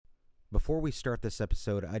Before we start this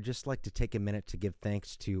episode, I'd just like to take a minute to give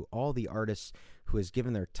thanks to all the artists who has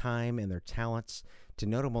given their time and their talents to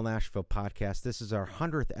Notable Nashville Podcast. This is our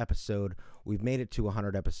 100th episode. We've made it to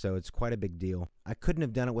 100 episodes, quite a big deal. I couldn't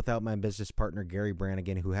have done it without my business partner, Gary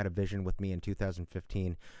Brannigan, who had a vision with me in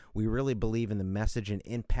 2015. We really believe in the message and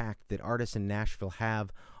impact that artists in Nashville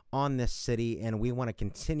have on this city, and we want to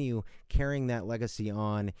continue carrying that legacy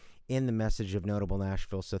on in the message of Notable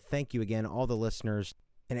Nashville. So thank you again, all the listeners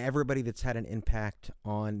and everybody that's had an impact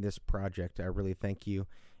on this project. I really thank you,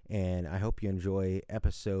 and I hope you enjoy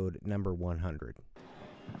episode number 100.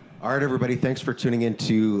 All right, everybody, thanks for tuning in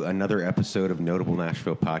to another episode of Notable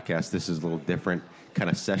Nashville Podcast. This is a little different kind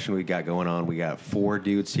of session we got going on. We got four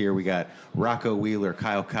dudes here. We got Rocco Wheeler,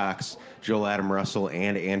 Kyle Cox, Joel Adam Russell,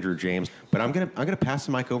 and Andrew James. But I'm gonna pass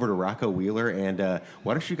the mic over to Rocco Wheeler, and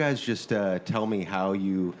why don't you guys just tell me how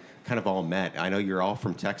you kind of all met? I know you're all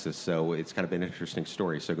from Texas, so it's kind of an interesting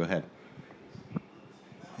story. So go ahead.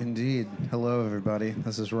 Indeed. Hello, everybody.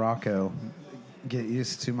 This is Rocco. Get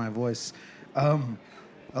used to my voice.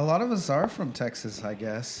 A lot of us are from Texas, I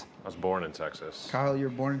guess. I was born in Texas. Kyle, you're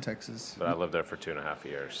born in Texas. But I lived there for 2.5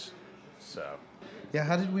 years. So. Yeah,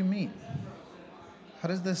 how did we meet? How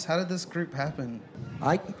did this group happen?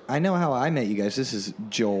 I know how I met you guys. This is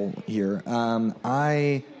Joel here.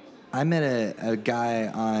 I met a guy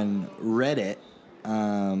on Reddit,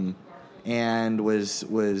 and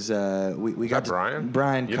we got Brian?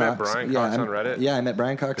 Brian You Cox. met Brian Cox on Reddit? Yeah, I met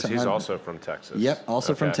Brian Cox. Because he's also from Texas. Yep,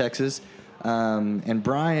 also from Texas. And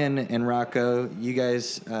Brian and Rocco, you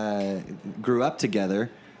guys grew up together.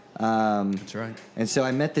 That's right. And so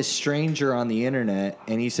I met this stranger on the internet,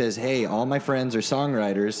 and he says, "Hey, all my friends are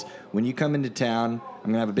songwriters. When you come into town, I'm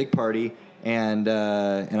going to have a big party, and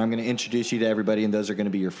I'm going to introduce you to everybody, and those are going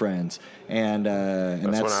to be your friends." And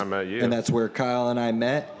that's when I met you. And that's where Kyle and I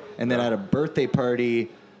met. And then at a birthday party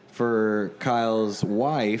for Kyle's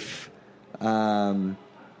wife, I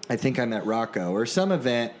think I met Rocco, or some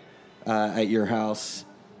event at your house.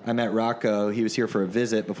 I met Rocco. He was here for a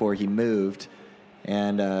visit before he moved.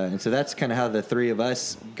 And so that's kind of how the three of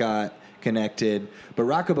us got connected. But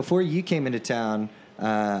Rocco, before you came into town,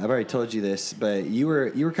 I've already told you this, but you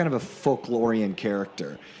were kind of a folklorian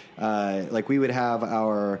character. Like we would have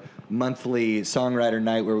our monthly songwriter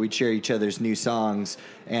night where we'd share each other's new songs,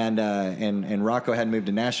 and Rocco hadn't moved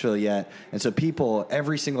to Nashville yet, and so people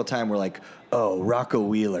every single time were like, "Oh, Rocco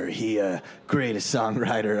Wheeler, he greatest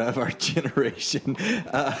songwriter of our generation."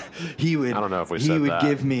 He would. I don't know if he would that.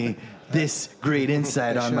 give me this great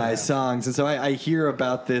insight on my songs, and so I hear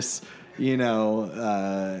about this, this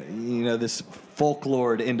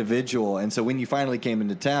folklore individual, and so when you finally came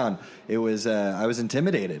into town, it was I was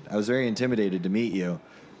intimidated. I was very intimidated to meet you.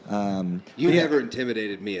 You never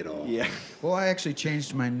intimidated me at all. Yeah. Well, I actually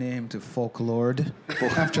changed my name to Folklord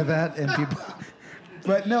after that, and people.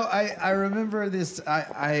 But no, I remember this.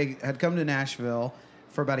 I had come to Nashville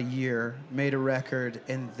for about a year, made a record,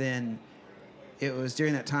 and then it was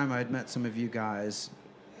during that time I had met some of you guys.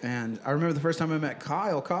 And I remember the first time I met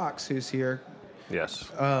Kyle Cox, who's here. Yes.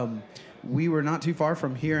 We were not too far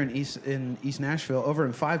from here in East Nashville, over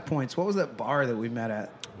in 5 Points. What was that bar that we met at?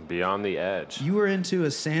 Beyond the Edge. You were into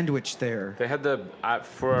a sandwich there. They had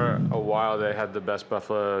for a while, they had the best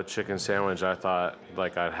buffalo chicken sandwich I thought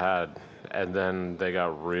I'd had. And then they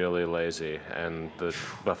got really lazy, and the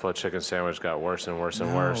buffalo chicken sandwich got worse and worse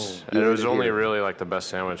and worse. And it was only really the best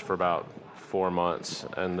sandwich for about 4 months,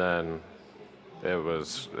 and then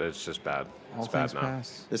it's just bad. All it's bad things now.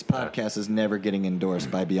 pass. This podcast is never getting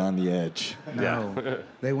endorsed by Beyond the Edge. No, Yeah.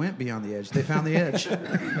 they went beyond the edge. They found the edge.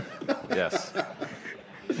 Yes.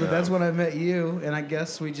 But that's when I met you, and I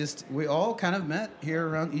guess we all kind of met here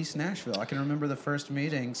around East Nashville. I can remember the first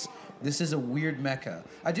meetings. This is a weird mecca.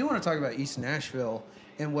 I do want to talk about East Nashville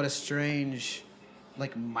and what a strange,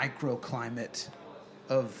 microclimate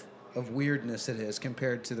of weirdness it is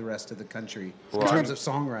compared to the rest of the country in terms of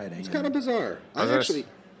songwriting. It's kind of bizarre. I was going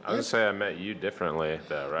to say I met you differently,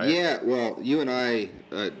 though, right? Yeah, well, you and I,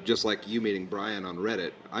 just like you meeting Brian on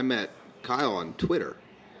Reddit, I met Kyle on Twitter.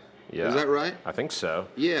 Yeah. Is that right? I think so.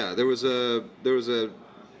 Yeah, there was a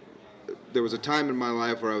time in my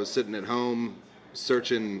life where I was sitting at home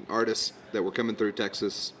searching artists that were coming through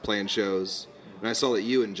Texas playing shows, and I saw that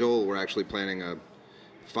you and Joel were actually planning a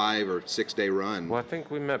 5 or 6 day run. Well, I think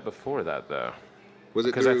we met before that, though. Was it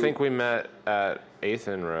because I think we met at Eighth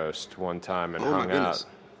and Roast one time and hung out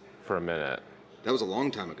for a minute. That was a long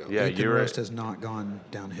time ago. Yeah, Ethan you were. Roast has not gone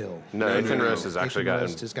downhill. No, Ethan no. Roast has actually Ethan gotten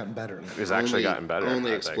Roast has gotten better. has actually gotten better.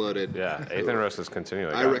 Only I think. exploded. Yeah, Ethan Roast has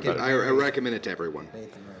continually I gotten better. I recommend it to everyone.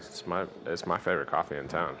 Ethan Roast. It's my favorite coffee in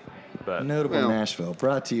town, but Notable Well- Nashville,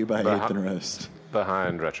 brought to you by But- Ethan Roast.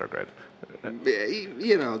 behind Retrograde.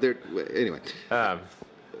 You know, they're anyway.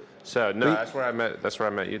 So no, that's where I met. That's where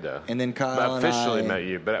I met you, though. And then Kyle I officially and I, met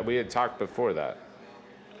you, but we had talked before that.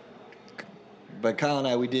 But Kyle and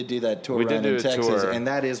I, we did do that tour We did run do in a Texas, tour. and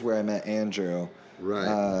that is where I met Andrew.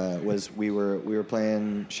 Right. We were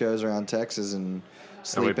playing shows around Texas and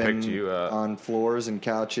And we picked sleeping you up. on floors and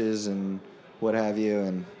couches and what have you.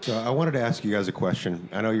 And So I wanted to ask you guys a question.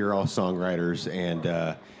 I know you're all songwriters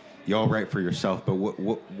and you all write for yourself, but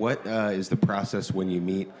what is the process when you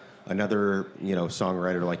meet another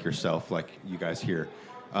songwriter like yourself, like you guys here?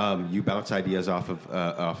 You bounce ideas off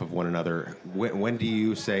of one another. When do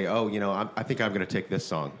you say, oh, I think I'm going to take this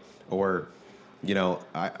song, or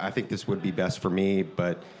I think this would be best for me,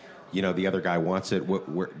 but the other guy wants it.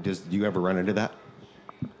 Do you ever run into that?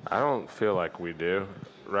 I don't feel like we do,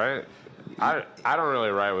 right? I don't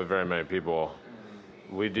really write with very many people.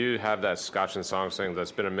 We do have that Scotch and Songs thing.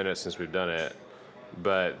 That's been a minute since we've done it,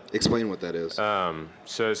 but Explain what that is.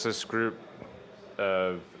 so it's this group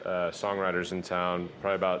of songwriters in town,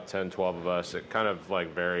 probably about 10, 12 of us. It kind of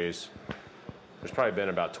like varies. There's probably been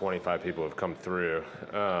about 25 people who have come through,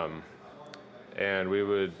 and we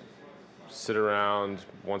would sit around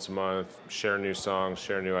once a month, share new songs,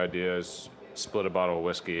 share new ideas, split a bottle of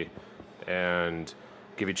whiskey, and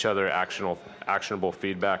give each other actionable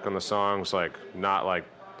feedback on the songs. Like, not like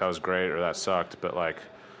that was great or that sucked, but like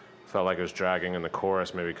felt like it was dragging in the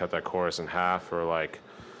chorus, maybe cut that chorus in half, or like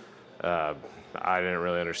I didn't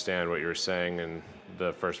really understand what you were saying in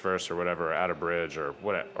the first verse or whatever, or add a bridge or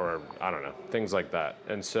what, or I don't know, things like that.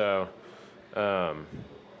 And so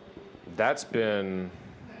that's been,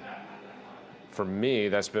 for me,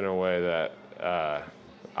 that's been a way that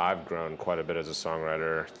I've grown quite a bit as a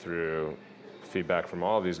songwriter through feedback from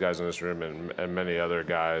all of these guys in this room and many other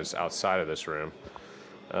guys outside of this room.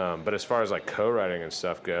 But as far as like co-writing and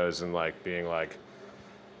stuff goes, and like being like,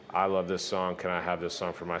 I love this song, can I have this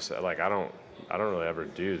song for myself? Like, I don't really ever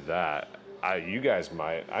do that. You guys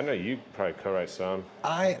might. I know you probably co-write some.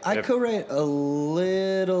 I co-write a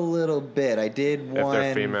little bit. I did one. If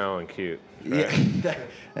they're female and cute. Right? Yeah,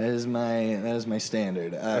 that is my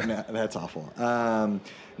standard. No, that's awful.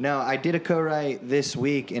 No, I did a co-write this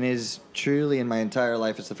week, and is truly in my entire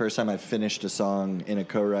life, it's the first time I've finished a song in a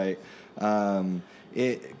co-write.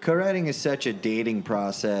 Co-writing is such a dating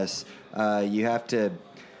process.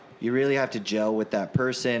 You really have to gel with that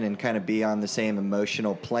person and kind of be on the same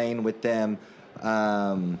emotional plane with them.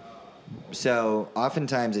 So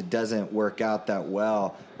oftentimes it doesn't work out that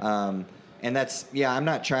well. And that's, I'm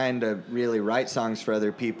not trying to really write songs for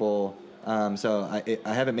other people. So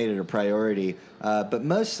I haven't made it a priority. But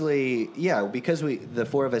mostly, because the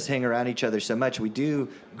four of us hang around each other so much, we do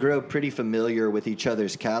grow pretty familiar with each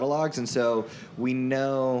other's catalogs. And so we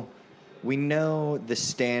know the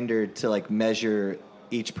standard to like measure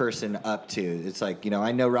each person up to. It's like,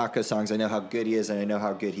 I know Rocco's songs, I know how good he is, and I know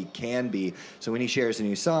how good he can be. So when he shares a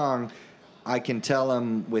new song, I can tell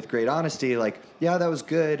him with great honesty, like, yeah, that was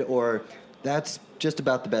good, or that's just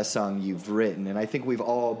about the best song you've written. And I think we've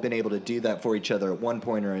all been able to do that for each other at one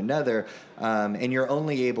point or another. And you're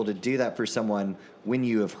only able to do that for someone when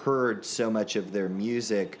you have heard so much of their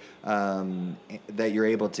music, that you're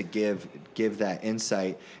able to give that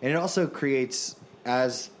insight. And it also creates,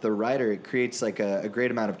 as the writer, it creates like a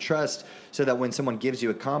great amount of trust, so that when someone gives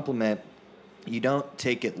you a compliment, you don't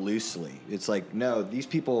take it loosely. It's like, no, these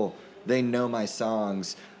people, they know my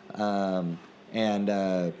songs, and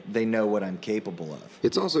they know what I'm capable of.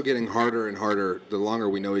 It's also getting harder and harder. The longer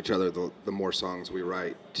we know each other, the more songs we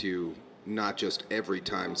write, to not just every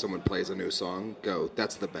time someone plays a new song go,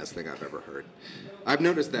 that's the best thing I've ever heard. I've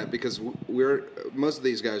noticed that because most of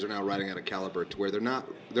these guys are now writing at a caliber to where they're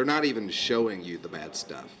not even showing you the bad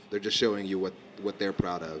stuff. They're just showing you what they're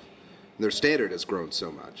proud of. And their standard has grown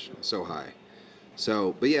so much, so high.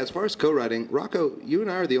 So, but yeah, as far as co-writing, Rocco, you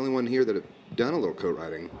and I are the only one here that have done a little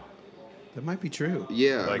co-writing. That might be true.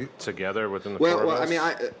 Yeah. Like together within the four of us? I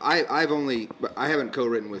mean, I haven't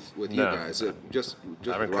co-written with you No. guys. Just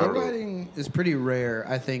I haven't with Rocco. Co-writing is pretty rare,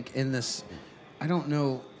 I think, in this. I don't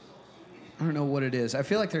know what it is. I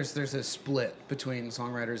feel like there's a split between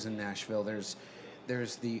songwriters in Nashville. There's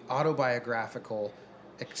the autobiographical,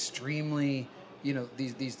 extremely,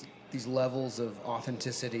 these levels of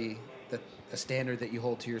authenticity, that a standard that you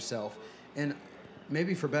hold to yourself, and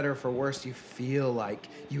maybe for better or for worse, you feel like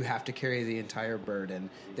you have to carry the entire burden,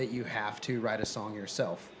 that you have to write a song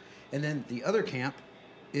yourself. And then the other camp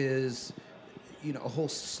is, a whole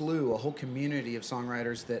slew, a whole community of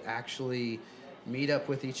songwriters that actually meet up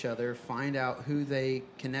with each other, find out who they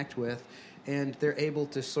connect with, and they're able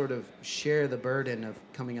to sort of share the burden of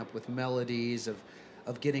coming up with melodies, of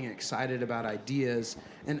getting excited about ideas.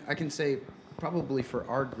 And I can say probably for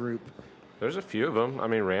our group, There's a few of them. I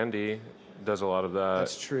mean, Randy does a lot of that.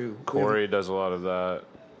 that's true. Corey does a lot of that.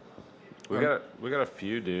 We got a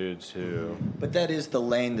few dudes who. But that is the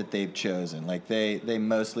lane that they've chosen. Like they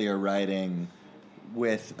mostly are writing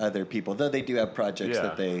with other people, though they do have projects Yeah.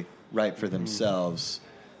 that they write for themselves.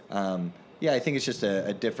 Yeah, I think it's just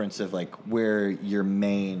a difference of like where your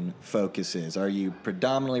main focus is. Are you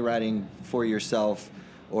predominantly writing for yourself,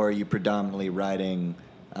 or are you predominantly writing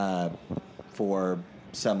for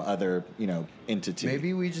some other entity?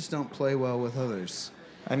 Maybe we just don't play well with others.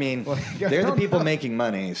 I mean, Well, I they're the don't people know. making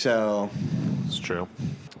money, so It's true.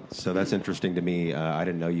 So that's interesting to me. I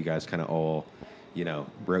didn't know you guys kind of all,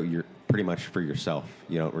 wrote your pretty much for yourself.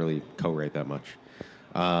 You don't really co-write that much.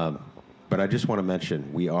 But I just want to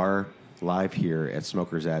mention we are live here at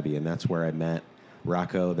Smokers Abbey, and that's where I met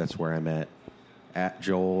Rocco. That's where I met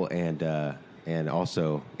Joel and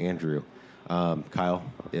also Andrew. Kyle,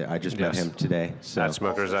 I just met Yes. him today. So At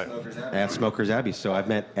Smokers at Smokers Abbey. So I've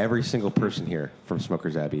met every single person here from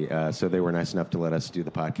Smokers Abbey. So they were nice enough to let us do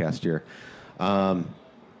the podcast here. I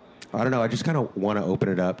don't know. I just kind of want to open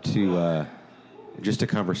it up to just a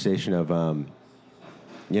conversation of,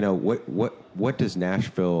 what does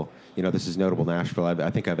Nashville? This is Notable Nashville. I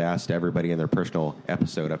think I've asked everybody in their personal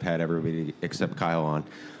episode. I've had everybody except Kyle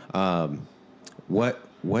on.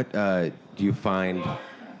 What do you find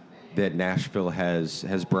that Nashville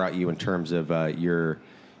has brought you in terms of your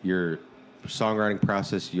songwriting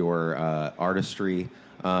process, your artistry?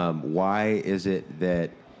 Why is it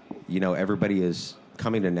that everybody is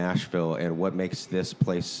coming to Nashville, and what makes this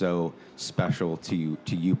place so special to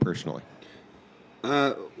you personally?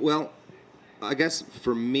 Well, I guess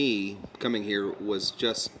for me, coming here was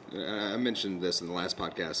just, I mentioned this in the last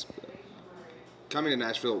podcast, coming to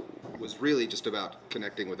Nashville was really just about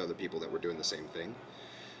connecting with other people that were doing the same thing.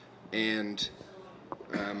 And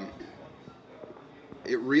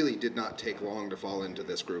it really did not take long to fall into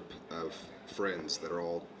this group of friends that are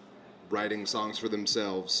all writing songs for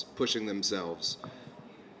themselves, pushing themselves,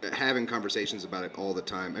 having conversations about it all the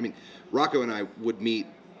time. I mean, Rocco and I would meet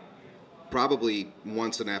probably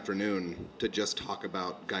once an afternoon to just talk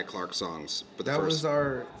about Guy Clark songs. But That was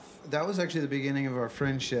actually the beginning of our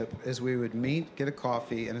friendship, as we would meet, get a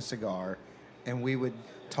coffee and a cigar, and we would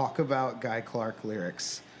talk about Guy Clark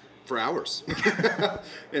lyrics. for hours.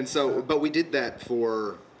 And so, but we did that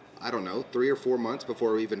for, 3 or 4 months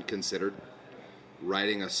before we even considered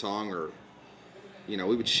writing a song, or, we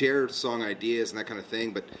would share song ideas and that kind of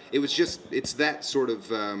thing. But it was just, it's that sort of,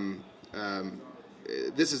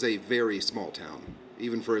 this is a very small town.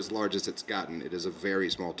 Even for as large as it's gotten, it is a very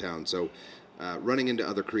small town. So running into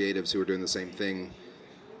other creatives who are doing the same thing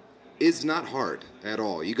is not hard at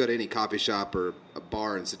all. You go to any coffee shop or a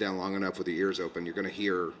bar and sit down long enough with your ears open, you're going to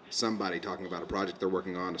hear somebody talking about a project they're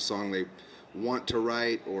working on, a song they want to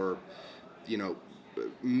write, or,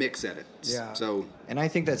 mix edits. Yeah. So, And I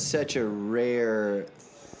think that's such a rare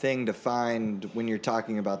thing to find when you're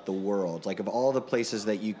talking about the world. Like, of all the places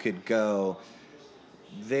that you could go,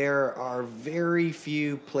 there are very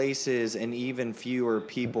few places and even fewer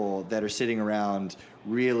people that are sitting around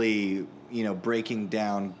really, breaking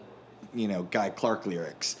down, Guy Clark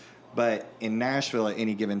lyrics. But in Nashville at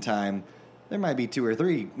any given time, there might be 2 or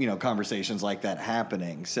 3, conversations like that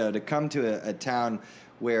happening. So to come to a town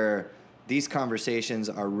where these conversations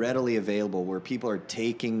are readily available, where people are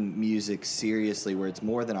taking music seriously, where it's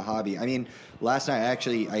more than a hobby. I mean, last night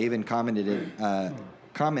I even commented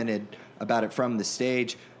about it from the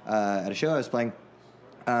stage at a show I was playing.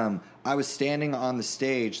 I was standing on the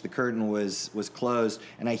stage, the curtain was closed,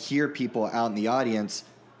 and I hear people out in the audience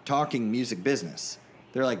talking music business.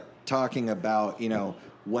 They're like talking about,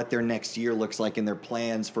 what their next year looks like and their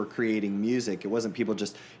plans for creating music. It wasn't people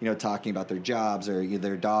just, talking about their jobs or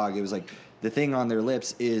their dog. It was like the thing on their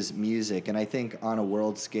lips is music. And I think on a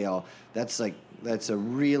world scale, that's a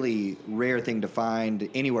really rare thing to find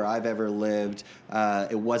anywhere I've ever lived.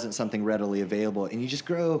 It wasn't something readily available. And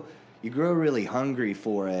you grow really hungry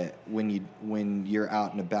for it when you're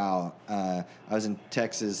out and about. I was in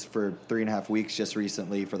Texas for 3.5 weeks just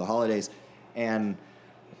recently for the holidays, and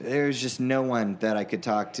there's just no one that I could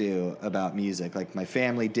talk to about music. Like, my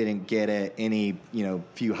family didn't get it. Any,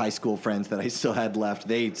 few high school friends that I still had left,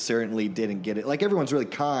 they certainly didn't get it. Like, everyone's really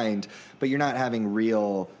kind, but you're not having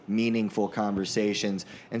real, meaningful conversations.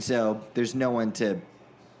 And so there's no one to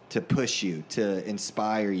to push you, to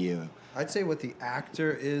inspire you? I'd say what the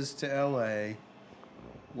actor is to L.A.,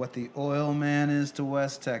 what the oil man is to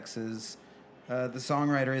West Texas, the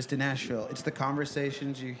songwriter is to Nashville. It's the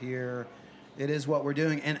conversations you hear. It is what we're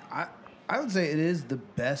doing, and I would say it is the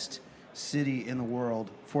best city in the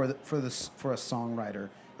world for a songwriter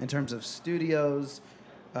in terms of studios,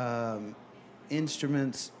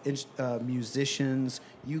 instruments, musicians.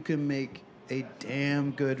 You can make a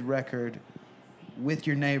damn good record with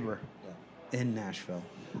your neighbor in Nashville.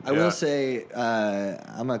 I will say,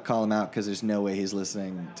 I'm going to call him out because there's no way he's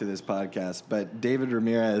listening to this podcast, but David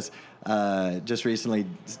Ramirez just recently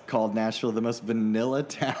called Nashville the most vanilla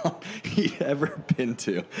town he'd ever been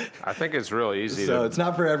to. I think it's real easy. So it's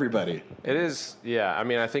not for everybody. It is, yeah. I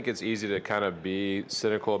mean, I think it's easy to kind of be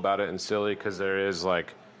cynical about it and silly because there is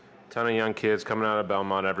like a ton of young kids coming out of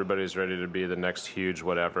Belmont. Everybody's ready to be the next huge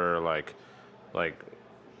whatever, like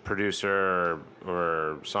producer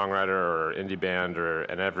or songwriter or indie band,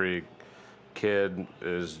 and every kid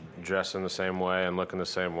is dressing the same way and looking the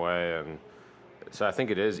same way, and so I think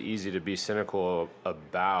it is easy to be cynical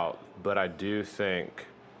about, but I do think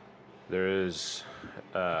there is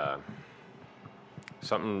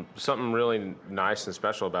something really nice and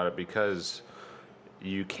special about it because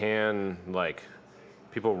you can, like,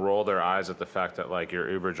 people roll their eyes at the fact that like your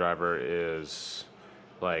Uber driver is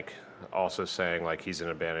like also saying like he's in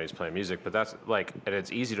a band and he's playing music, but that's like, and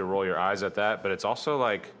it's easy to roll your eyes at that, but it's also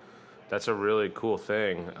like that's a really cool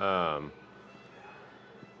thing,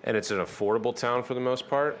 and it's an affordable town for the most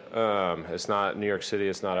part. It's not New York City,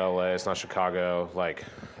 it's not LA, it's not Chicago. Like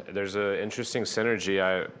there's an interesting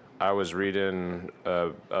synergy. I was reading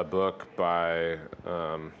a book by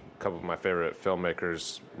a couple of my favorite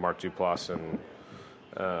filmmakers, Mark Duplass and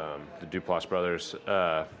the Duplass brothers,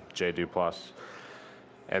 Jay Duplass.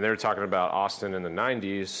 And they were talking about Austin in the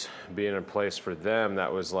 90s being a place for them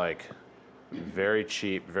that was like very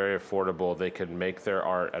cheap, very affordable. They could make their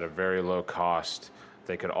art at a very low cost.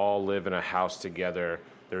 They could all live in a house together.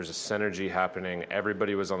 There was a synergy happening.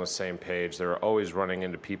 Everybody was on the same page. They were always running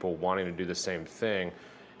into people wanting to do the same thing.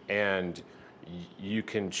 And you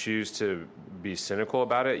can choose to be cynical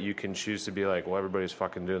about it. You can choose to be like, well, everybody's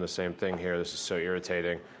fucking doing the same thing here. This is so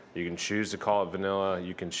irritating. You can choose to call it vanilla.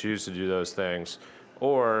 You can choose to do those things.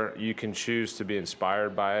 Or you can choose to be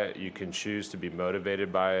inspired by it. You can choose to be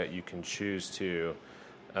motivated by it. You can choose to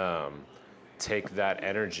take that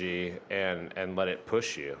energy and let it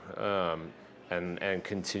push you and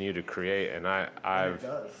continue to create. And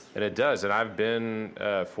it does. And I've been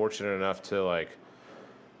fortunate enough to like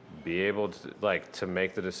be able to like to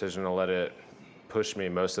make the decision to let it push me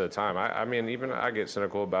most of the time. I mean, even I get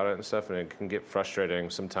cynical about it and stuff, and it can get frustrating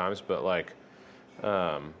sometimes. But like.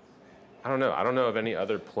 I don't know. I don't know of any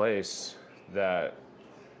other place that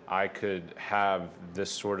I could have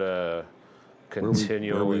this sort of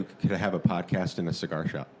continual. Where we could have a podcast in a cigar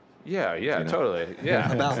shop. Yeah, You know? totally.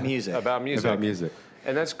 Yeah, About music. about music, About music.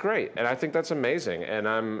 and that's great. And I think that's amazing.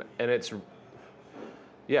 And it's,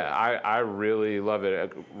 yeah, I really love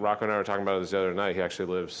it. Rocco and I were talking about this the other night. He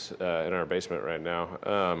actually lives in our basement right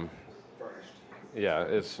now. Yeah,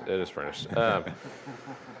 it is furnished.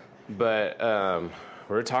 But.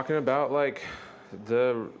 We're talking about like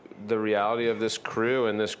the reality of this crew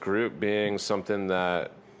and this group being something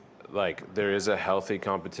that like there is a healthy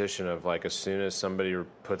competition of like as soon as somebody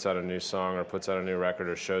puts out a new song or puts out a new record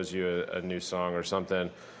or shows you a new song or something,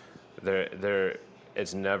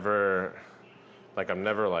 it's never like I'm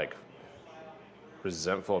never like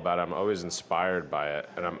resentful about it. I'm always inspired by it,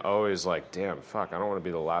 and I'm always like, damn, fuck, I don't want to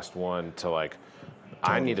be the last one to like.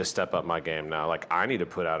 Totally. I need to step up my game now. Like I need to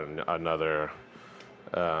put out another.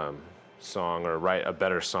 Song or write a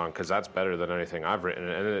better song because that's better than anything I've written,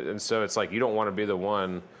 and so it's like you don't want to be the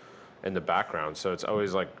one in the background, so it's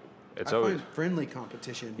always like I find friendly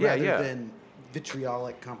competition rather than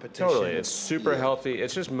vitriolic competition. Totally, it's super healthy.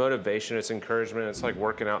 It's just motivation, it's encouragement, it's like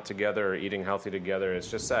working out together or eating healthy together.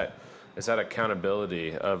 It's just that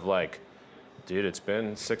accountability of like, dude, it's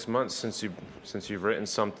been 6 months since you've written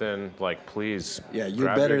something. Like, please, yeah,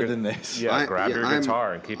 you're better than this. Yeah, grab your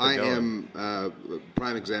guitar and keep it going. I am a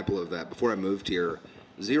prime example of that. Before I moved here,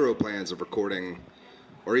 zero plans of recording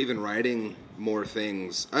or even writing more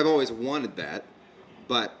things. I've always wanted that,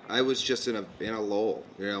 but I was just in a lull,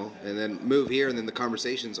 you know. And then move here, and then the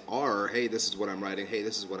conversations are, hey, this is what I'm writing. Hey,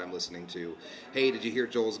 this is what I'm listening to. Hey, did you hear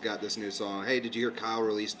Joel's got this new song? Hey, did you hear Kyle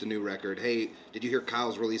released a new record? Hey, did you hear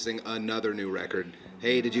Kyle's releasing another new record?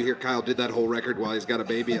 Hey, did you hear Kyle did that whole record while he's got a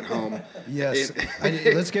baby at home? Yes.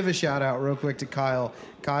 Let's give a shout out real quick to Kyle.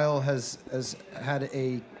 Kyle has had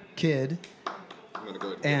a kid, I'm gonna go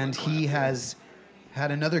ahead and he has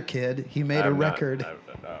had another kid. He made a I'm not- record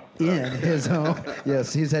no. in his home.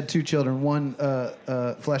 Yes, he's had 2 children, one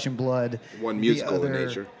flesh and blood, One the musical in other-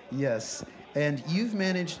 nature. Yes, and you've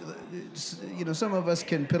managed. Some of us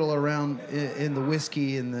can piddle around in the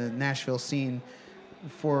whiskey in the Nashville scene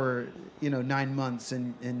for 9 months,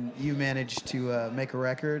 and you managed to make a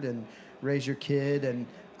record and raise your kid, and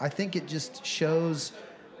I think it just shows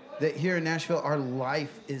that here in Nashville, our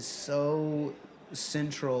life is so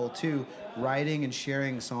central to writing and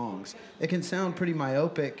sharing songs. It can sound pretty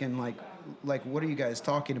myopic and like what are you guys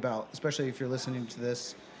talking about? Especially if you're listening to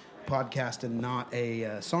this podcast and not a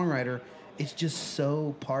songwriter. It's just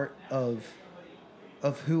so part of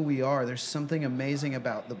who we are. There's something amazing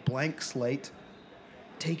about the blank slate,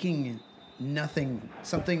 taking nothing,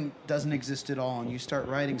 something doesn't exist at all, and you start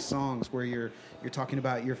writing songs where you're talking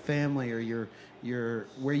about your family or your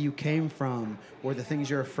where you came from, or the things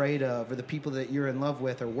you're afraid of, or the people that you're in love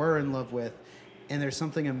with or were in love with. And there's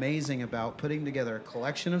something amazing about putting together a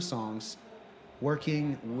collection of songs,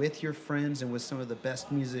 working with your friends and with some of the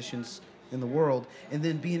best musicians in the world, and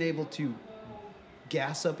then being able to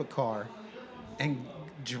gas up a car and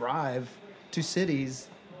drive to cities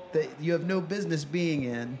that you have no business being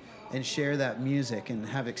in and share that music and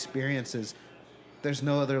have experiences. There's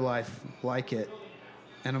no other life like it,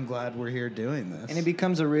 and I'm glad we're here doing this. And it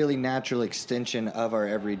becomes a really natural extension of our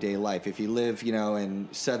everyday life. If you live, in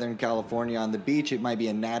Southern California on the beach, it might be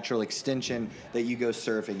a natural extension that you go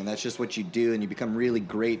surfing, and that's just what you do, and you become really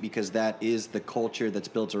great because that is the culture that's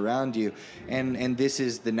built around you. And this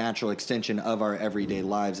is the natural extension of our everyday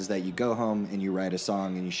lives, is that you go home and you write a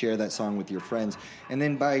song and you share that song with your friends. And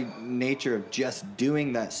then by nature of just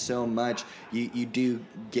doing that so much, you do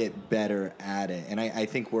get better at it. And I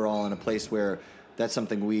think we're all in a place where that's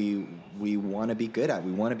something we want to be good at.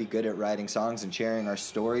 We want to be good at writing songs and sharing our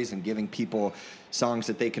stories and giving people songs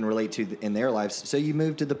that they can relate to in their lives. So you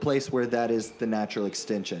move to the place where that is the natural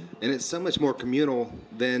extension. And it's so much more communal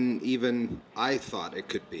than even I thought it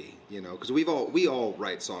could be, because we all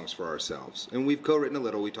write songs for ourselves, and we've co-written a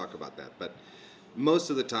little. We talk about that, but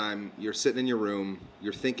most of the time you're sitting in your room,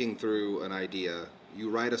 you're thinking through an idea,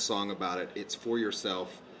 you write a song about it. It's for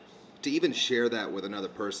yourself. To even share that with another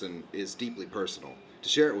person is deeply personal. To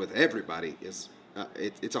share it with everybody is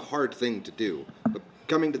it's a hard thing to do. But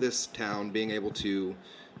coming to this town, being able to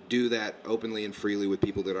do that openly and freely with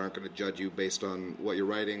people that aren't going to judge you based on what you're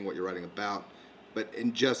writing about,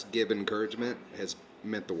 and just give encouragement has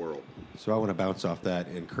meant the world. So I want to bounce off that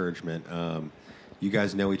encouragement. You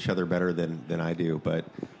guys know each other better than I do, but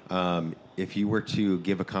if you were to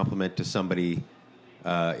give a compliment to somebody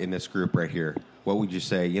in this group right here, what would you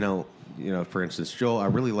say? For instance, Joel, I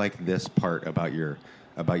really like this part about your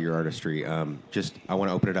artistry. I want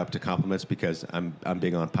to open it up to compliments because I'm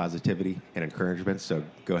big on positivity and encouragement. So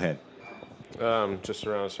go ahead. Just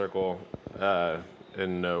around a circle,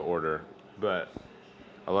 in no order, but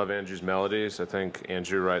I love Andrew's melodies. I think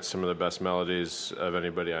Andrew writes some of the best melodies of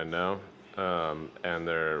anybody I know, and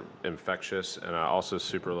they're infectious. And I also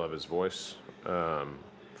super love his voice.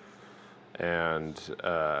 And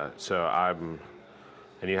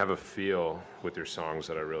you have a feel with your songs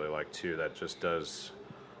that I really like too. That just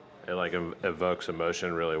evokes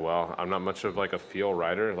emotion really well. I'm not much of a feel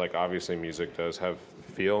writer. Obviously music does have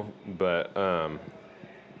feel, but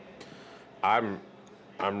I'm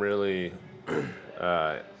really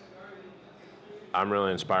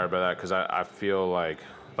inspired by that because I feel like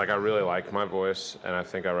I really like my voice, and I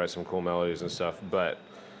think I write some cool melodies and stuff, but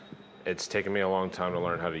it's taken me a long time to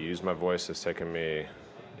learn how to use my voice.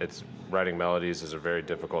 Writing melodies is a very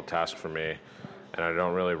difficult task for me, and I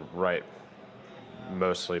don't really write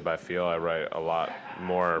mostly by feel. I write a lot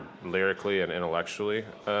more lyrically and intellectually.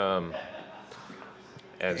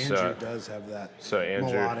 Andrew does have that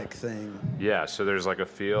melodic thing. Yeah, so there's a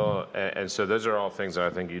feel, and so those are all things that I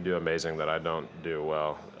think you do amazing that I don't do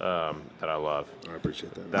well, that I love. I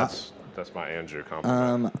appreciate that. That's my Andrew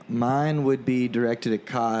compliment. Mine would be directed at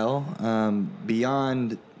Kyle.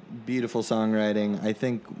 Beyond beautiful songwriting, I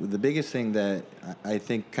think the biggest thing that I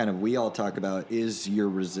think kind of we all talk about is your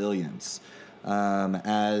resilience,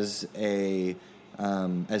 as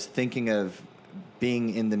thinking of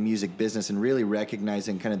being in the music business and really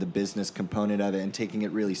recognizing kind of the business component of it and taking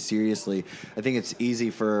it really seriously. I think it's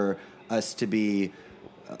easy for us to be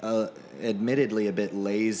admittedly a bit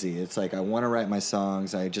lazy. It's I want to write my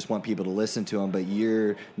songs, I just want people to listen to them, but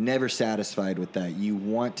you're never satisfied with that. You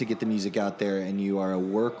want to get the music out there, and you are a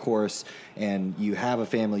workhorse, and you have a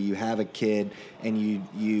family, you have a kid, and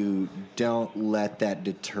you don't let that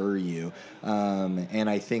deter you. And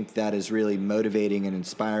I think that is really motivating and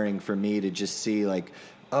inspiring for me to just see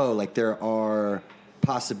there are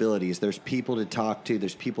possibilities. There's people to talk to.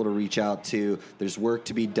 There's people to reach out to. There's work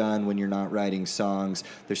to be done when you're not writing songs.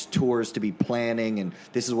 There's tours to be planning, and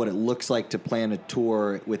this is what it looks like to plan a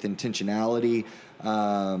tour with intentionality.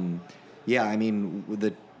 Yeah, I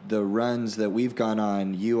mean, the runs that we've gone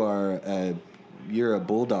on, you're a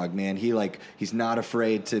bulldog, man. He's not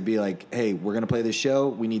afraid to be like, hey, we're going to play this show.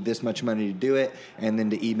 We need this much money to do it. And then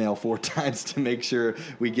to email 4 times to make sure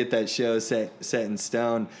we get that show set in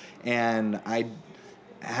stone. And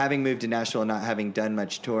having moved to Nashville and not having done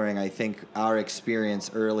much touring, I think our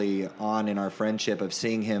experience early on in our friendship of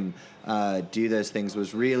seeing him do those things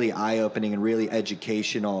was really eye-opening and really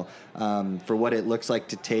educational for what it looks like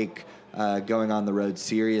to take going on the road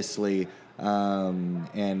seriously.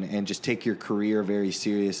 And just take your career very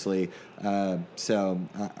seriously. So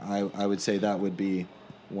I would say that would be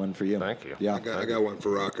one for you. Thank you. Yeah, I got one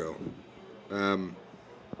for Rocco.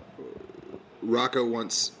 Rocco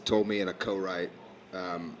once told me in a co-write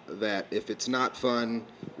that if it's not fun,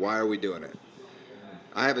 why are we doing it?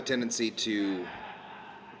 I have a tendency to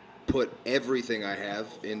put everything I have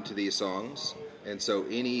into these songs, and so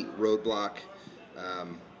any roadblock,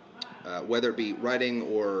 whether it be writing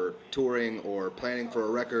or touring or planning for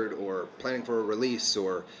a record or planning for a release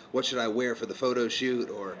or what should I wear for the photo shoot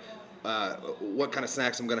or what kind of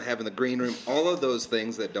snacks I'm going to have in the green room, all of those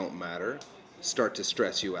things that don't matter start to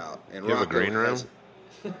stress you out. And You have a Rocco green room?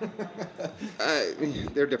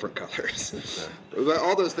 they're different colors. But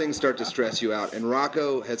all those things start to stress you out. And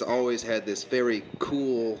Rocco has always had this very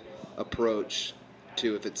cool approach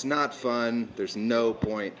to if it's not fun, there's no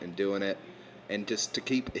point in doing it. And just to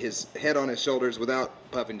keep his head on his shoulders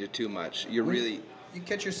without puffing to too much. You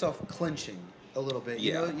catch yourself clenching a little bit.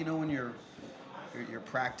 Yeah. You know when you're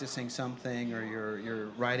practicing something or you're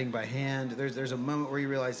writing by hand. There's a moment where you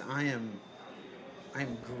realize I'm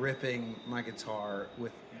gripping my guitar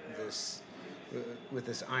with this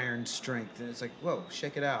iron strength, and it's like, whoa,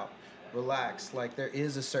 shake it out, relax. Like there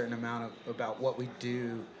is a certain amount about what we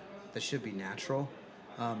do that should be natural.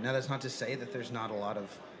 Now that's not to say that there's not a lot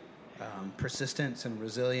of persistence and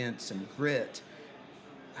resilience and grit.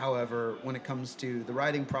 However, when it comes to the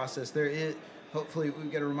writing process, there is, hopefully we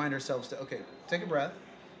got to remind ourselves to, okay, take a breath,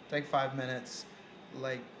 take 5 minutes,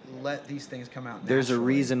 let these things come out naturally. There's a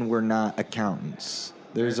reason we're not accountants.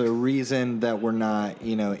 There's a reason that we're not,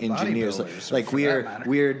 engineers. Bodybuilders, Like for that matter.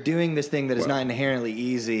 we're doing this thing that is not inherently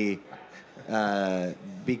easy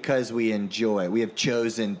because we enjoy. We have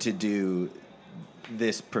chosen to do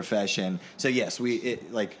this profession. So yes,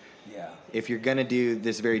 if you're going to do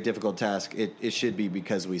this very difficult task, it should be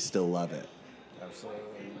because we still love it. Absolutely.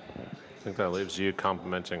 I think that leaves you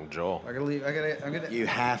complimenting Joel. I'm gonna You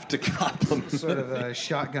have to compliment. sort of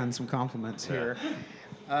shotgun some compliments here.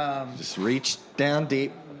 Just reach down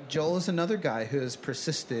deep. Joel is another guy who has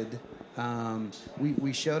persisted.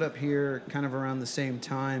 We showed up here kind of around the same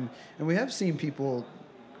time, and we have seen people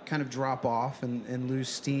kind of drop off and lose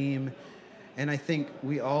steam. And I think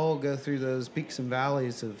we all go through those peaks and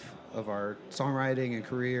valleys of our songwriting and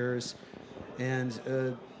careers.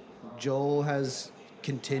 And Joel has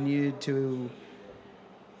continued to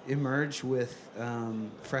emerge with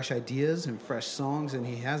fresh ideas and fresh songs, and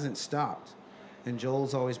he hasn't stopped. And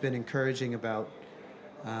Joel's always been encouraging about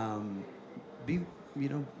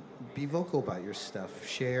be vocal about your stuff,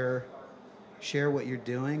 share what you're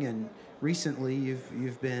doing. And recently,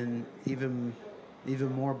 you've been even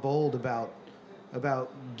more bold about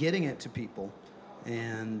getting it to people,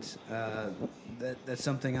 and that's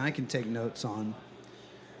something I can take notes on.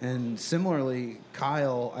 And similarly,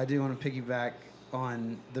 Kyle, I do want to piggyback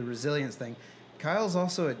on the resilience thing. Kyle's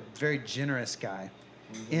also a very generous guy.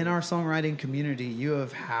 Mm-hmm. In our songwriting community, you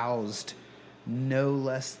have housed no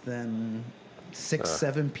less than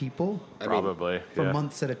 6-7 people. Probably. For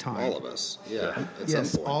months at a time. All of us. Yeah.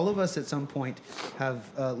 Yes, all of us at some point have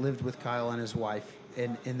lived with Kyle and his wife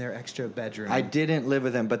in their extra bedroom. I didn't live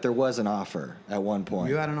with him, but there was an offer at one point.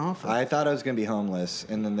 You had an offer? I thought I was going to be homeless,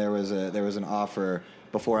 and then there was an offer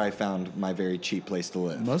before I found my very cheap place to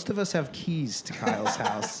live. Most of us have keys to Kyle's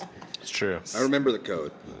house. It's true. I remember the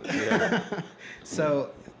code.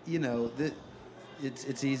 So,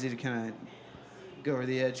 it's easy to kind of go over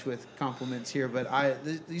the edge with compliments here, but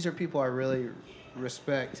these are people I really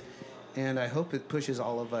respect, and I hope it pushes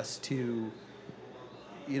all of us to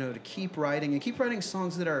keep writing and keep writing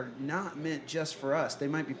songs that are not meant just for us. They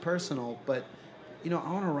might be personal, but I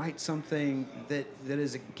want to write something that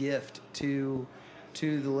is a gift to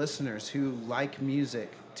the listeners who like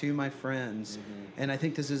music, to my friends. Mm-hmm. And I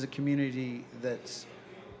think this is a community that's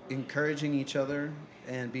encouraging each other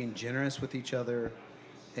and being generous with each other.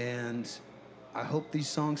 And I hope these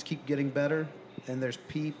songs keep getting better, and there's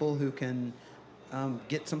people who can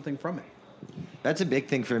get something from it. That's a big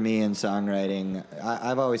thing for me in songwriting.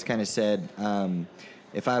 I've always kind of said,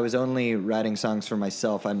 if I was only writing songs for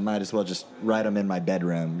myself, I might as well just write them in my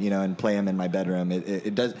bedroom, and play them in my bedroom.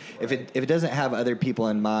 It does if it doesn't have other people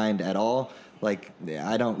in mind at all. Like,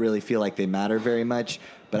 I don't really feel like they matter very much.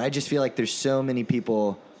 But I just feel like there's so many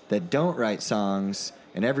people that don't write songs,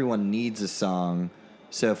 and everyone needs a song.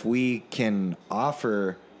 So if we can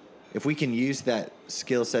use that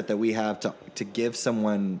skill set that we have to give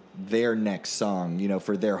someone their next song,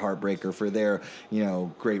 for their heartbreak or for their,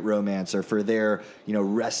 great romance or for their,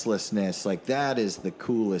 restlessness, like that is the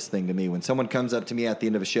coolest thing to me. When someone comes up to me at the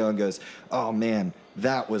end of a show and goes, "Oh man,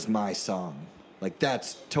 that was my song." Like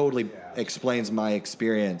that's totally explains my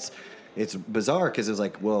experience. It's bizarre because it's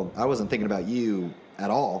like, well, I wasn't thinking about you at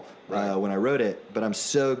all when I wrote it, but I'm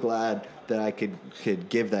so glad that I could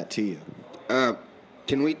give that to you.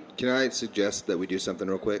 Can I suggest that we do something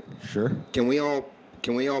real quick? Sure. Can we all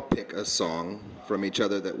pick a song from each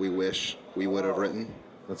other that we wish we would have written?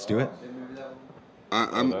 Let's do it. I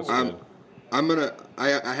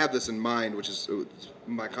have this in mind, which is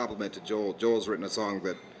my compliment to Joel. Joel's written a song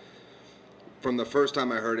that, from the first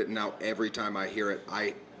time I heard it, now every time I hear it,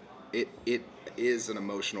 it is an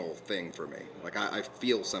emotional thing for me. Like I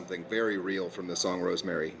feel something very real from the song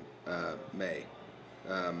Rosemary May.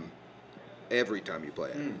 Every time you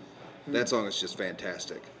play it. That song is just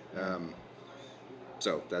fantastic.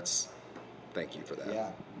 So thank you for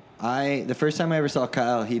that. Yeah. The first time I ever saw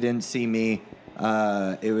Kyle, he didn't see me.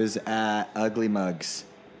 It was at Ugly Mugs.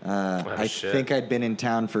 I think I'd been in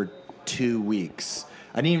town for 2 weeks.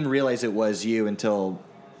 I didn't even realize it was you until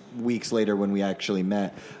weeks later when we actually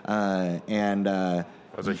met. That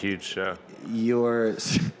was a huge show.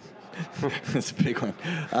 That's a big one.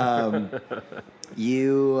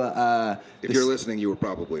 If you're listening, you were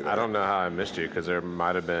probably there. I don't know how I missed you because there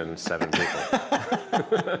might have been 7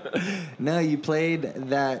 people. No, you played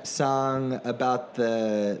that song about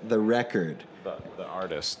the record. The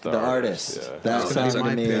artist. The artist. Yeah. That song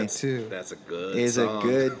to me That's a good is song. a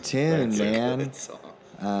good tune, man. Good song.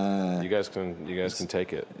 You guys can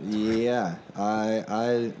take it. Yeah,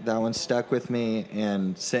 I that one stuck with me,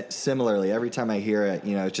 and similarly, every time I hear it,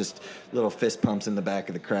 it's just little fist pumps in the back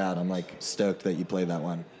of the crowd. I'm like stoked that you played that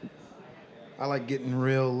one. I like getting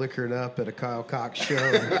real liquored up at a Kyle Cox show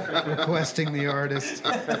and requesting the artist.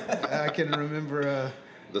 I can remember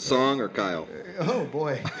the song or Kyle? Oh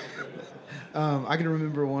boy, I can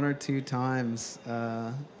remember 1 or 2 times.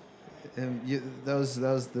 And that was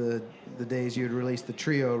the days you had released the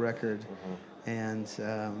Trio record, and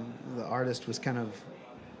the artist was kind of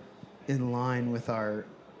in line with our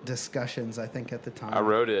discussions, I think, at the time. I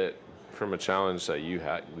wrote it from a challenge that you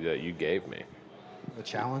gave me. The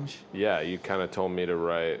challenge? Yeah, you kind of told me to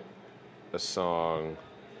write a song,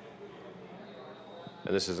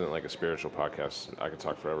 and this isn't like a spiritual podcast. I could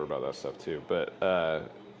talk forever about that stuff too. But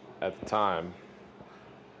at the time,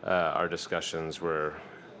 our discussions were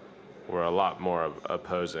a lot more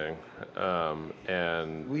opposing,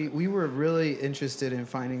 and we were really interested in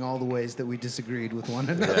finding all the ways that we disagreed with one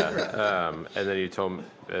another. Yeah, and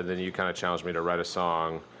then you kind of challenged me to write a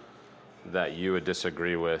song that you would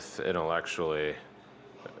disagree with intellectually,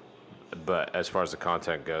 but as far as the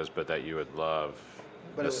content goes, but that you would love.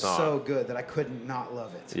 But it was song. So good that I couldn't not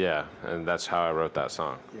love it. Yeah, and that's how I wrote that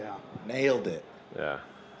song. Yeah, nailed it. Yeah.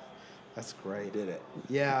 That's great. Did it.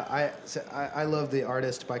 Yeah, I love The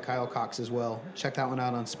Artist by Kyle Cox as well. Check that one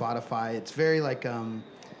out on Spotify. It's very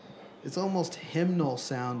it's almost hymnal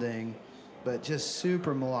sounding, but just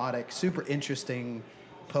super melodic, super interesting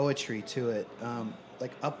poetry to it.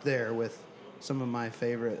 Like up there with some of my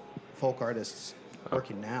favorite folk artists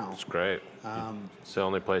working now. It's great. It's the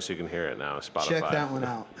only place you can hear it now is Spotify. Check that one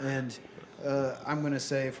out. And I'm going to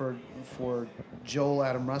say for Joel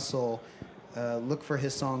Adam Russell, look for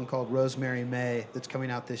his song called Rosemary May that's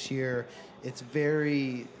coming out this year. It's a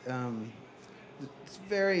very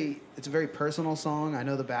personal song. I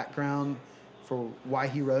know the background for why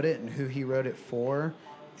he wrote it and who he wrote it for,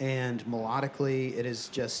 and melodically it is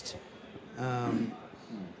just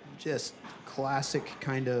classic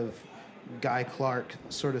kind of Guy Clark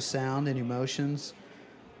sort of sound and emotions.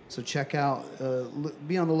 So check out,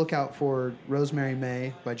 be on the lookout for Rosemary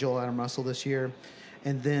May by Joel Adam Russell this year.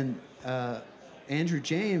 And then Andrew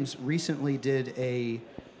James recently did a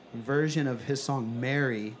version of his song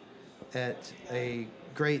Mary at a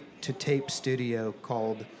great to-tape studio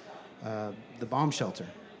called The Bomb Shelter.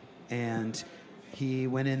 And he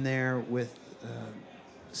went in there with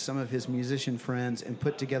some of his musician friends and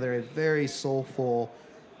put together a very soulful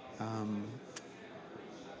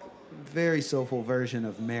version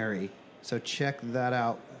of Mary. So check that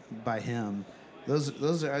out by him.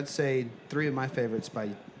 Those are, I'd say, 3 of my favorites by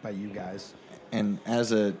you guys. And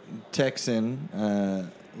as a Texan,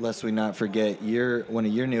 lest we not forget one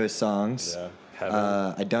of your newest songs. Yeah. Heaven.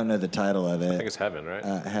 I don't know the title of it. I think it's Heaven, right?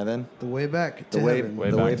 Heaven. The Way Back to The way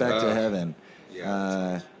Heaven. the way back to heaven.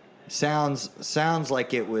 Yeah. Sounds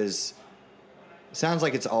like it was. Sounds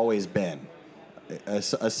like it's always been a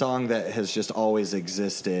song that has just always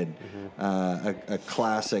existed. A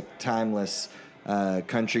classic, timeless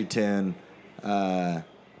country tune.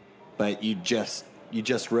 But you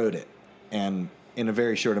just wrote it, and in a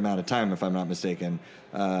very short amount of time, if I'm not mistaken.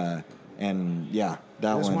 And yeah,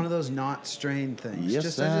 that It was one. one of those not strained things.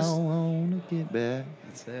 Yes, I wanna get back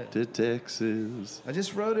That's it. to Texas. I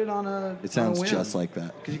just wrote it on a. It sounds just like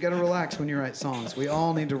that. Because you got to relax when you write songs. We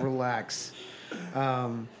all need to relax.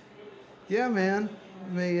 Yeah, man.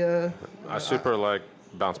 I super like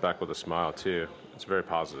Bounce Back with a Smile too. It's very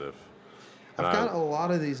positive. And I've got a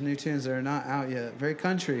lot of these new tunes that are not out yet. Very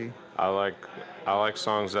country. I like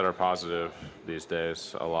songs that are positive these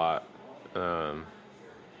days a lot.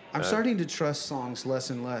 I'm starting to trust songs less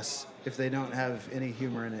and less if they don't have any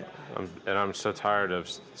humor in it. I'm so tired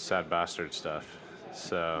of sad bastard stuff.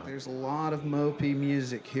 So There's a lot of mopey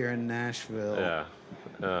music here in Nashville. yeah.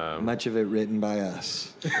 Much of it written by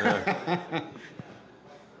us.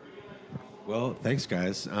 Well, thanks,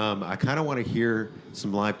 guys. I kind of want to hear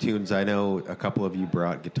some live tunes. I know a couple of you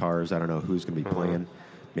brought guitars. I don't know who's going to be playing.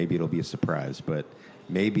 Maybe it'll be a surprise, but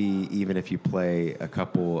maybe even if you play a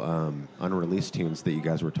couple unreleased tunes that you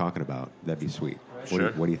guys were talking about, that'd be sweet.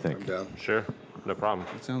 Sure. What do you think? I'm down. Sure, no problem.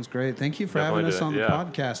 That sounds great. Thank you for Definitely having us do it. on the Yeah.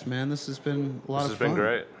 podcast, man. This has been a lot This of has fun. been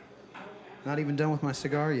great. Not even done with my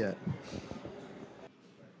cigar yet.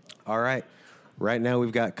 All right. Right now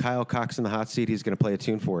we've got Kyle Cox in the hot seat. He's going to play a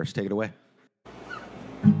tune for us. Take it away.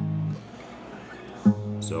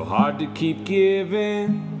 So hard to keep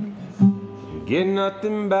giving and get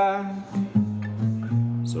nothing back.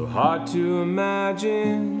 So hard to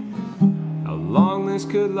imagine how long this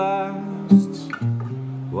could last.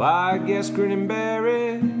 Why, I guess grin and bear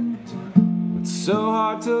it. It's so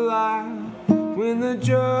hard to laugh when the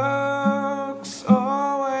joke's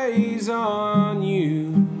always on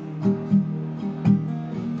you.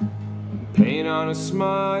 Paint on a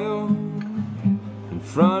smile in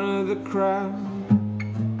front of the crowd.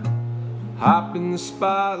 Hop in the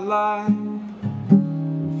spotlight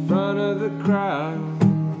in front of the crowd.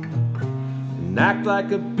 And act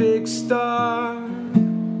like a big star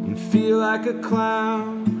and feel like a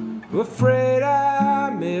clown. Afraid I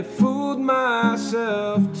may have fooled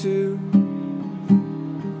myself too.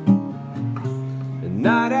 And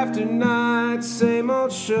night after night, same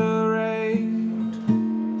old charade.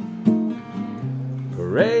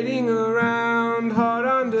 Parading around, heart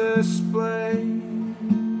on display.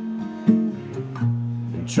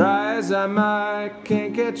 And try as I might,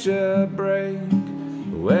 can't catch a break.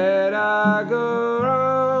 Where'd I go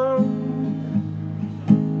wrong?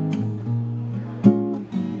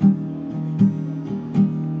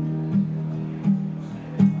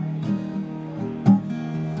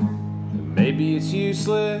 And maybe it's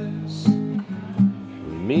useless for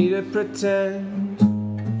me to pretend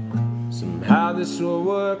somehow this will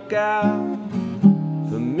work out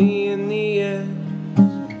for me in the end.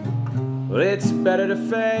 Well, it's better to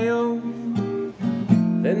fail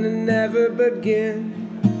than to never begin.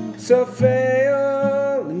 So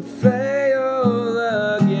fail and fail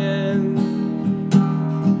again.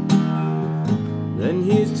 Then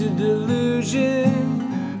here's to delusion,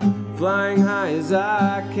 flying high as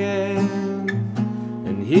I can.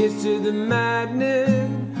 And here's to the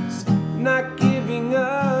madness, not giving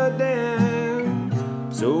a damn.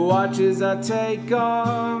 So watch as I take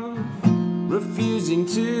off, refusing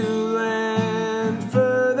to land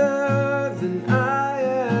further than I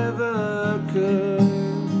ever could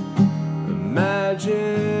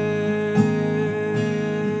imagine.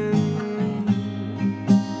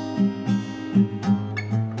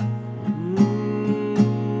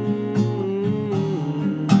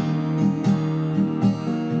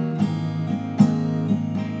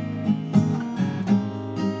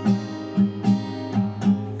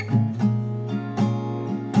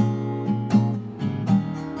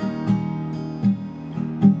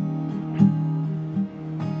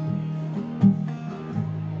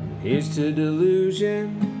 Here's to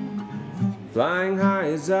delusion, flying high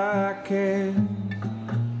as I can.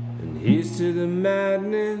 And here's to the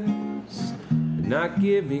madness, not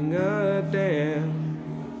giving a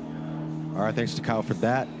damn. All right, thanks to Kyle for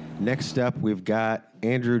that. Next up, we've got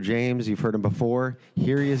Andrew James. You've heard him before.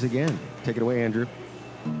 Here he is again. Take it away, Andrew.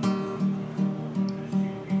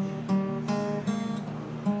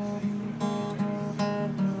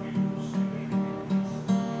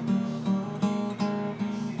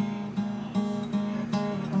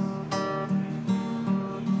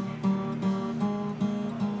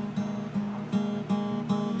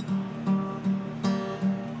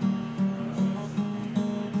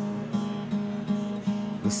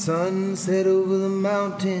 The sun set over the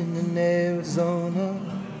mountain in Arizona,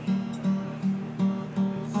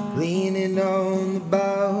 leaning on the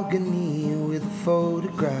balcony with a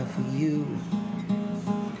photograph of you,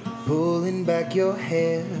 pulling back your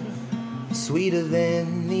hair, sweeter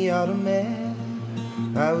than the autumn air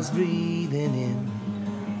I was breathing in.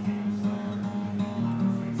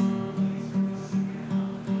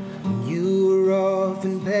 You were off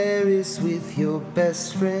in Paris with your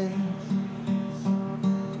best friend,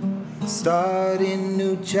 starting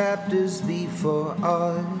new chapters before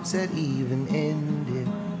ours had even ended.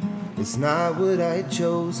 It's not what I had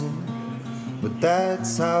chosen, but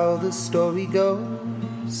that's how the story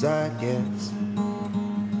goes, I guess.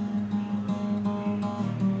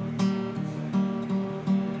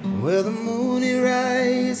 Well, the moon it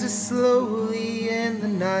rises slowly and the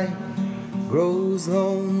night grows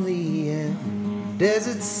lonely, and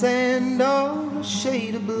desert sand all a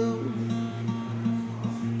shade of blue.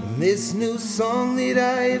 This new song that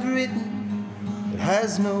I've written, it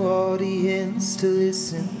has no audience to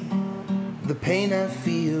listen. The pain I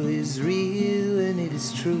feel is real and it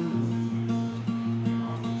is true.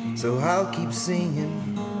 So I'll keep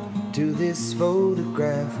singing to this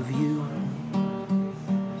photograph of you.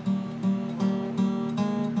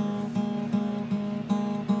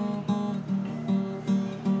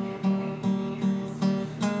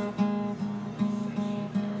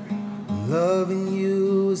 Loving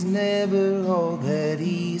you was never all that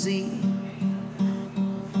easy.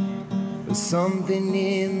 There's something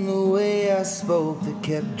in the way I spoke that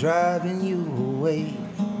kept driving you away.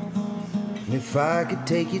 And if I could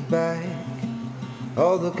take it back,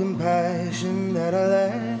 all the compassion that I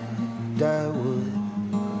lacked, I would.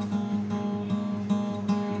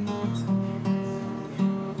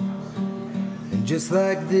 And just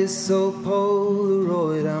like this old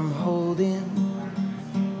Polaroid I'm holding,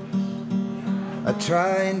 I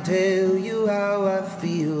try and tell you how I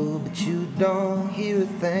feel, but you don't hear a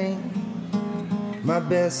thing. My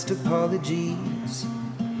best apologies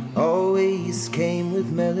always came with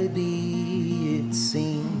melody, it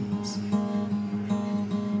seems.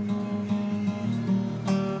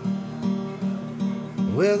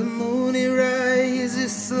 Well, the moon it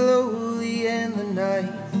rises slowly and the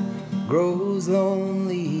night grows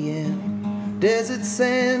lonely, and desert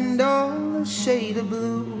sand all a shade of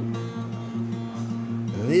blue.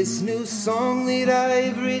 This new song that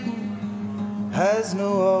I've written has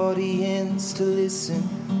no audience to listen.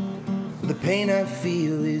 The pain I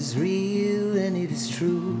feel is real and it is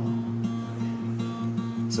true.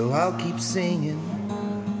 So I'll keep singing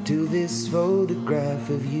to this photograph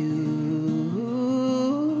of you.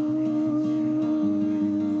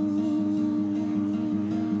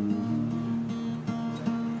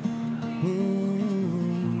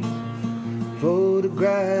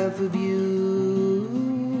 Photograph of you.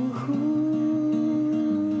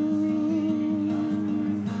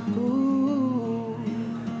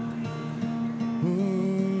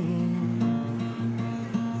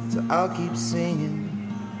 I'll keep singing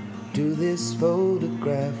to this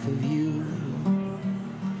photograph of you.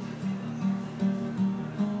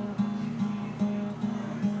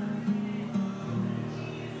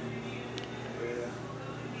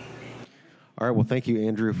 All right, well, thank you,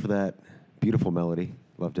 Andrew, for that beautiful melody.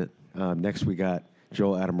 Loved it. Next, we got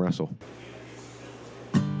Joel Adam Russell.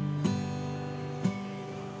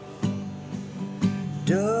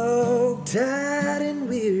 Dog tired and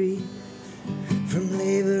weary from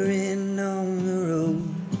laboring on the road,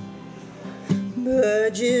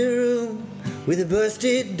 budget room with a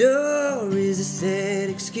busted door is a sad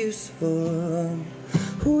excuse for home.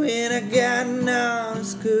 When I got an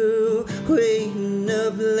honest girl waiting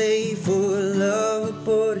up late for a love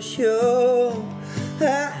report to show,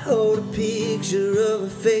 I hold a picture of her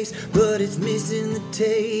face, but it's missing the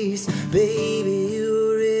taste. Baby, you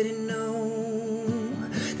already know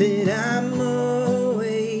that I'm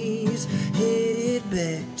always headed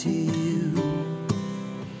back to you.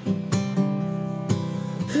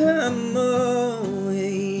 I'm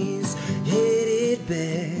always headed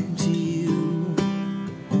back to you.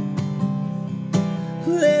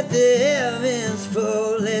 Let the heavens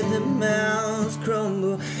fall, let the mountains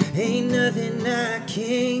crumble, ain't nothing I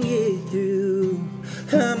can't get through.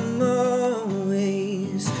 I'm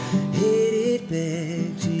always headed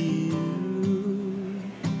back to you.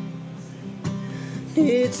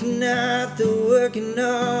 It's not the working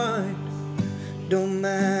hard, don't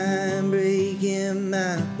mind breaking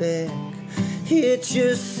my back. It's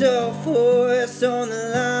your soft voice on the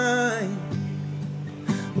line,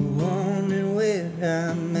 wondering where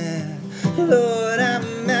I'm at. Lord,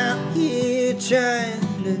 I'm out here trying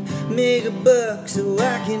to make a buck so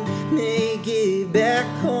I can make it back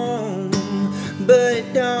home. But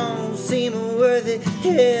it don't seem worth it.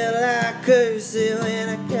 Hell, I curse it when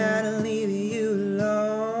I gotta leave you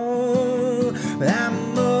alone. But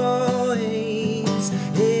I'm always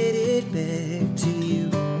headed back to you.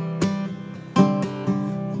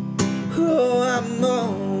 Oh, I'm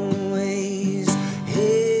always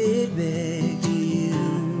headed back to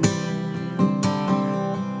you.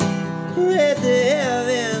 Let the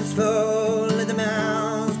heavens fall, let the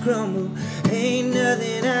mountains crumble. Ain't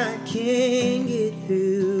nothing I can't get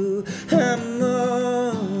through. I'm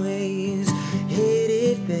always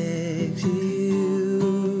headed back to you.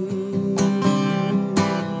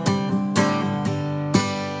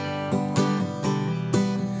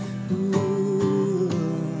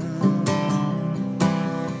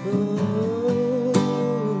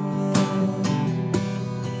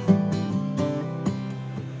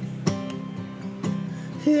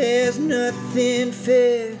 There's nothing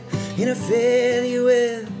fair in a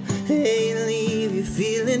failure. They leave you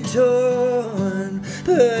feeling torn.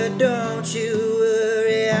 But don't you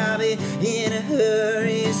worry, I'll be in a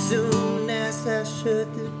hurry soon as I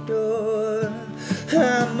shut the door.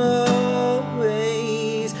 I'm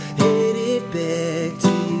always headed back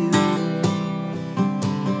to you.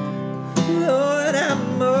 Lord,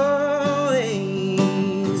 I'm always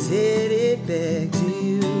headed back to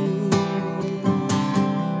you.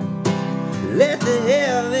 Let the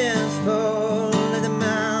heavens fall, let the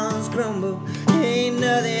mountains crumble. Ain't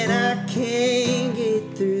nothing I can't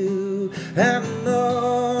get through. I'm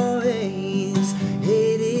always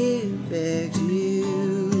headed back to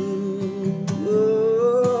you.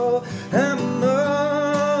 Oh, I'm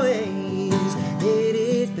always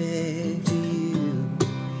headed back to you.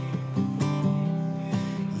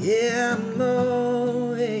 Yeah, I'm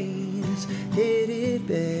always headed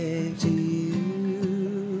back to you.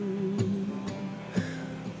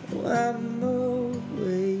 I'm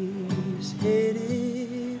always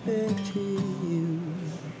headed back to you.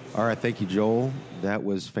 All right, thank you, Joel. That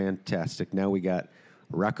was fantastic. Now we got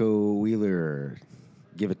Rocco Wheeler.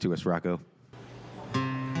 Give it to us, Rocco.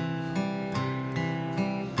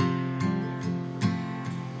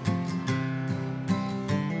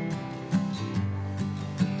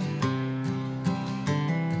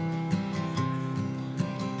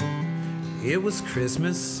 It was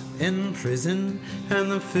Christmas in prison,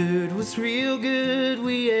 and the food was real good.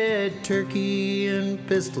 We had turkey and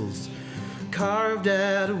pistols carved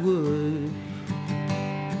out of wood.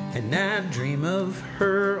 And I dream of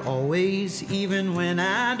her always, even when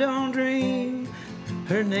I don't dream.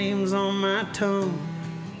 Her name's on my tongue,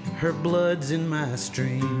 her blood's in my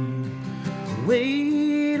stream.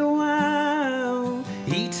 Wait a while,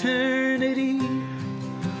 eternity.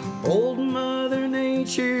 Old Mother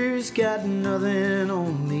Nature's got nothing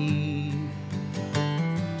on me.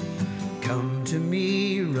 Come to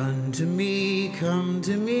me, run to me, come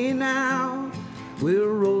to me now. We're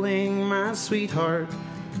rolling, my sweetheart,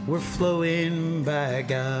 we're flowing by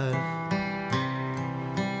God.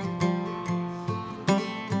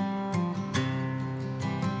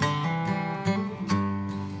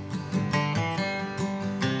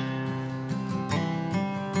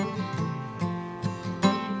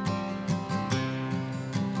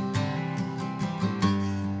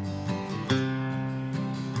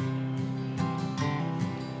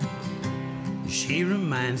 She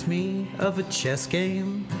reminds me of a chess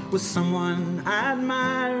game with someone I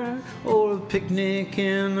admire, or a picnic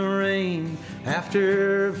in the rain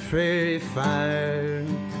after a prairie fire.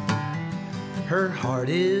 Her heart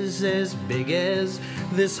is as big as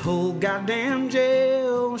this whole goddamn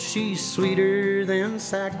jail. She's sweeter than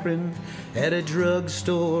saccharin at a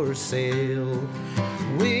drugstore sale.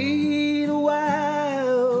 Wait a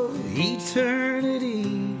while,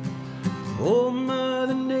 eternity. Oh,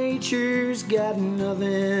 Mother Nature's got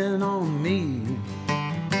nothing on me.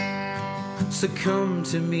 So come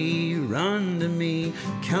to me, run to me,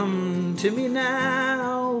 come to me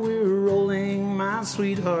now. We're rolling, my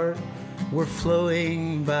sweetheart, we're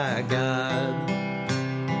flowing by God.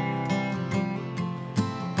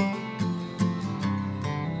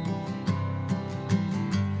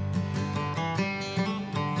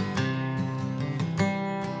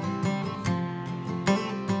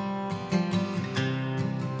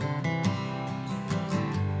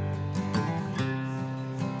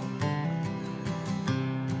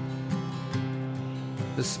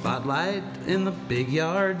 The spotlight in the big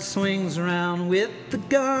yard swings around with the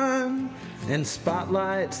gun and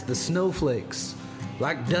spotlights the snowflakes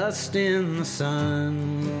like dust in the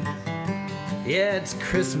sun. Yeah, it's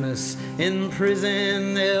Christmas in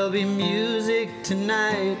prison, there'll be music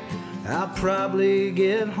tonight. I'll probably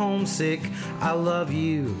get homesick. I love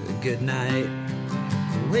you. Good night.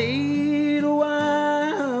 Wait a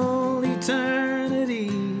while, eternity.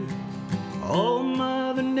 Oh,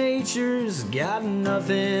 Mother Nature's got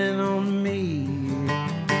nothing on me.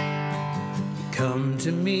 Come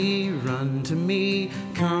to me, run to me,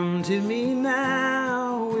 come to me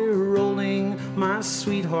now. We're rolling, my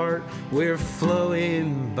sweetheart, we're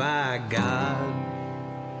flowing by God.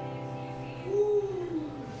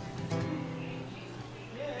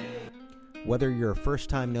 Whether you're a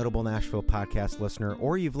first-time Notable Nashville podcast listener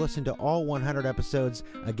or you've listened to all 100 episodes,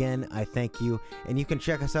 again, I thank you. And you can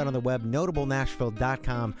check us out on the web,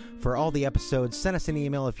 notablenashville.com, for all the episodes. Send us an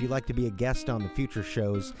email if you'd like to be a guest on the future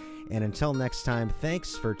shows. And until next time,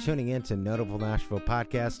 thanks for tuning in to Notable Nashville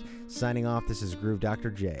Podcast. Signing off, this is Groove Dr.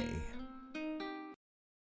 J.